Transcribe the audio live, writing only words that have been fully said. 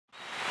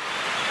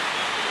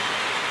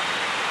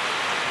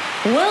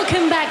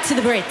Welcome back to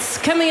the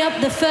Brits. Coming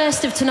up, the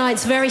first of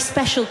tonight's very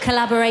special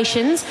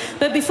collaborations.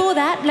 But before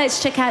that,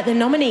 let's check out the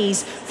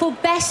nominees for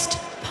Best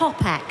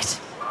Pop Act.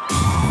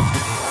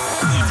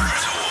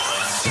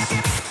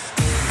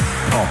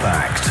 Pop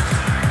Act.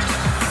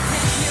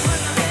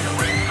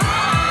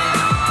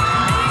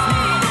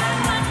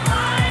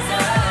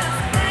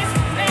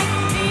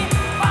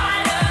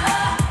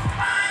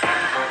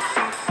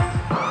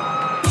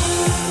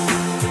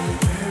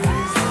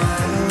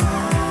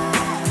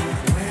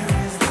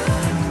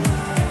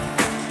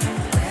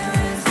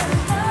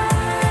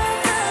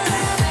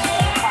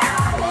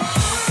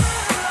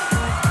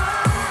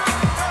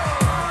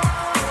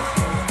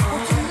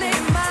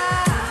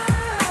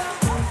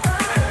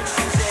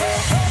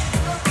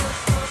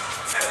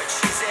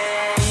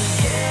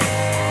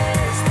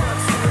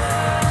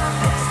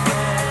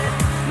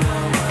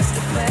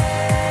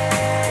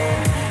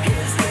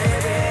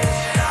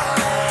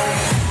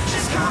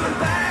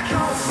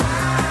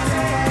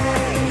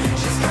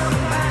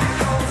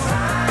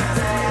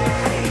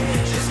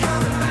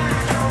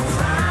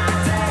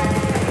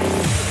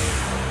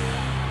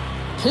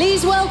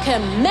 Please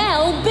welcome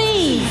Mel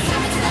B.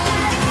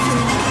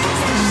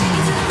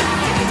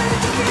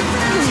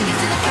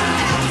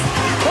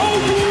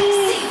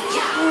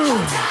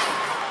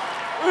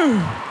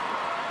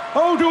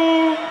 Hold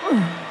on.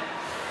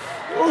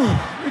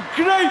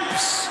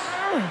 Grapes.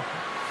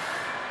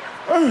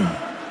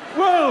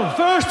 Well,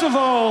 first of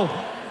all,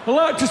 I'd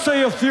like to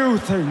say a few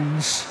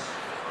things.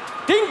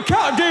 Didn't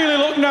Cat Dealey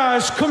look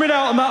nice coming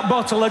out of that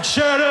bottle? I'd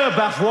share her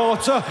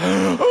bathwater.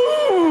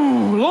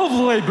 Ooh,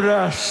 lovely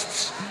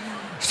breasts.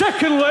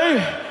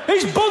 Secondly,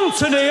 is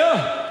Bunton here?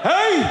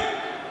 Hey?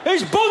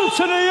 Is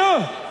Bunton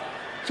here?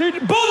 See,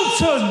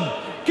 Bunton,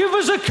 give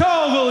us a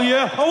call, will you?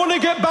 I want to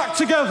get back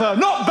together.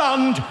 Not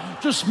band,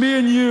 just me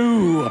and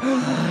you.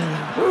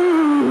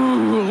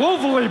 Ooh,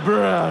 lovely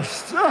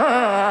breasts.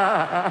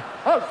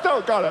 I've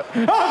still got it.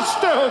 I've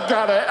still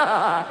got it.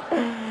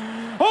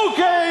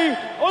 Okay,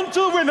 on to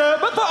the winner.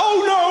 But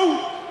oh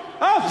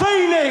no, our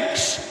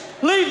Phoenix.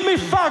 Leave me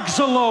fags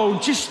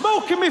alone. She's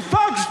smoking me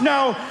fags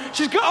now.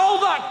 She's got all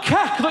that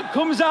cack that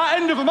comes out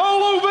end of them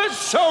all over the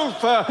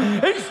sofa.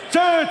 It's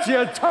dirty,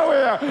 I tell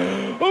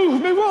you. Oh,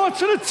 me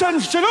water and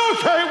attention.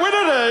 Okay,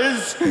 winner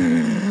is.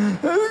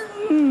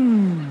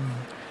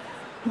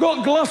 I've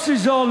got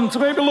glasses on to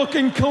make me look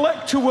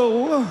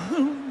intellectual.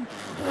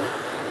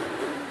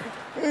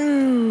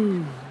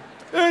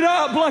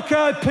 That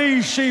black-eyed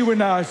peas, she were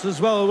nice as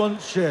well,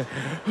 wasn't she?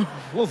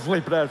 Lovely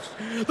breasts.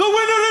 The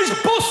winner is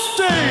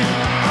Busty!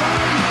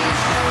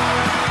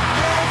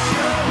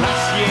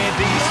 Last year,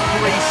 these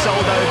three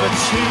sold over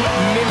 2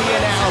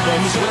 million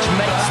albums, which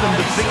makes them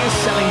the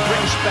biggest-selling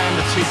British band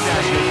of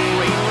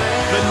 2003.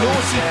 The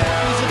Naughty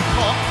Boys of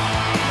Pop,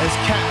 as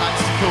Cat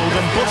likes to call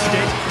them,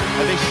 Busted,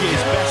 are this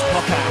year's Best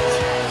Pop Act.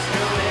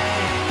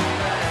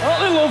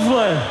 Aren't they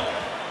lovely?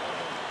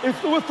 If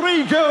there were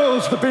 3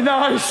 girls, it'd be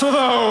nicer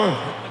though.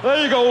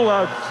 There you go,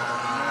 lads.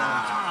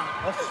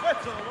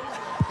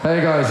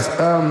 Hey guys,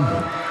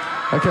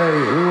 okay,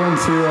 we want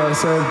to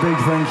say a big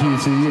thank you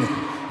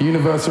to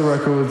Universal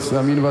Records,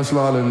 Universal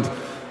Ireland,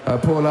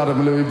 Paul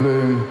Adam, Louis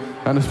Bloom,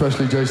 and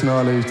especially Jason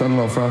Arley, who's done a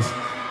lot for us.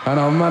 And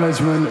our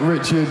management,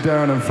 Richard,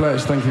 Darren and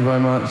Fletch, thank you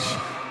very much.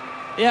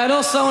 Yeah, and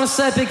also I want to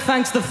say a big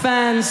thanks to the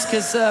fans,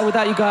 because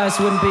without you guys,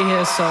 we wouldn't be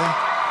here, so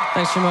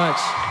thanks very much.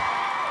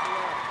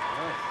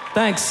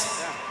 Thanks.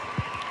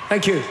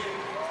 Thank you.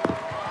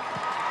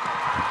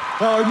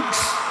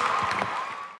 Thanks.